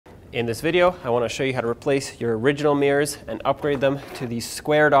In this video, I want to show you how to replace your original mirrors and upgrade them to these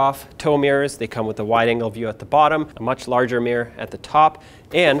squared off tow mirrors. They come with a wide angle view at the bottom, a much larger mirror at the top,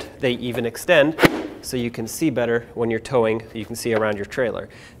 and they even extend so you can see better when you're towing. You can see around your trailer.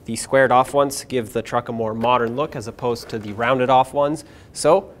 The squared off ones give the truck a more modern look as opposed to the rounded off ones.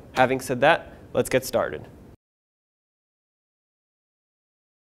 So, having said that, let's get started.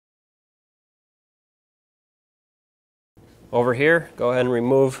 Over here, go ahead and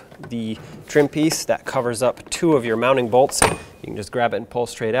remove the trim piece that covers up two of your mounting bolts. You can just grab it and pull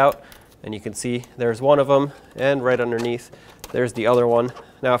straight out, and you can see there's one of them, and right underneath there's the other one.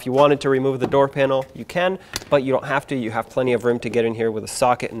 Now if you wanted to remove the door panel, you can, but you don't have to. You have plenty of room to get in here with a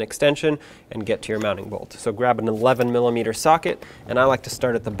socket and extension and get to your mounting bolt. So grab an 11mm socket, and I like to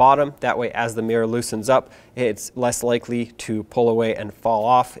start at the bottom. That way as the mirror loosens up, it's less likely to pull away and fall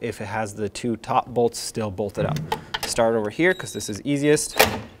off if it has the two top bolts still bolted up. Start over here because this is easiest.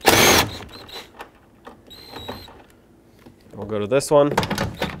 We'll go to this one.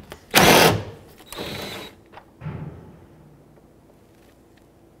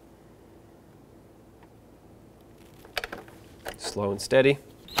 Slow and steady.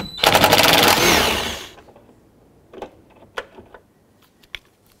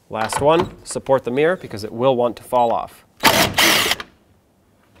 Last one, support the mirror because it will want to fall off.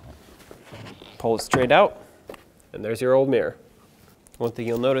 Pull it straight out. And there's your old mirror. One thing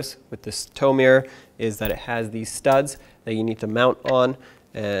you'll notice with this tow mirror is that it has these studs that you need to mount on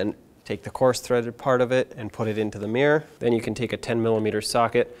and take the coarse threaded part of it and put it into the mirror. Then you can take a 10mm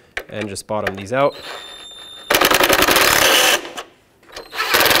socket and just bottom these out.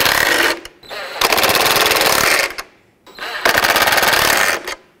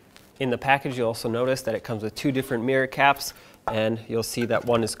 In the package, you'll also notice that it comes with two different mirror caps, and you'll see that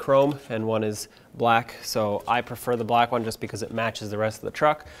one is chrome and one is black. So I prefer the black one just because it matches the rest of the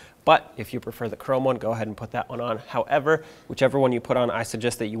truck. But if you prefer the chrome one, go ahead and put that one on. However, whichever one you put on, I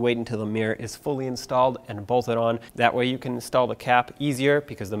suggest that you wait until the mirror is fully installed and bolted on. That way you can install the cap easier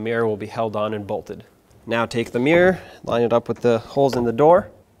because the mirror will be held on and bolted. Now take the mirror, line it up with the holes in the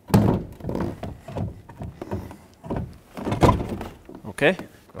door. Okay.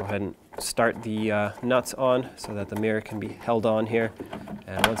 Go ahead and start the nuts on so that the mirror can be held on here.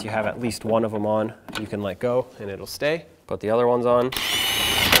 And once you have at least one of them on, you can let go and it'll stay. Put the other ones on.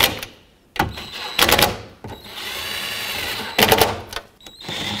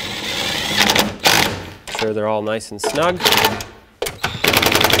 Make sure they're all nice and snug.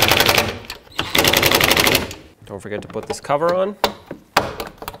 Don't forget to put this cover on.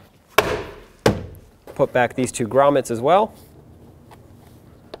 Put back these two grommets as well.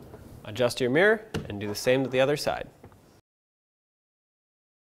 Adjust your mirror and do the same to the other side.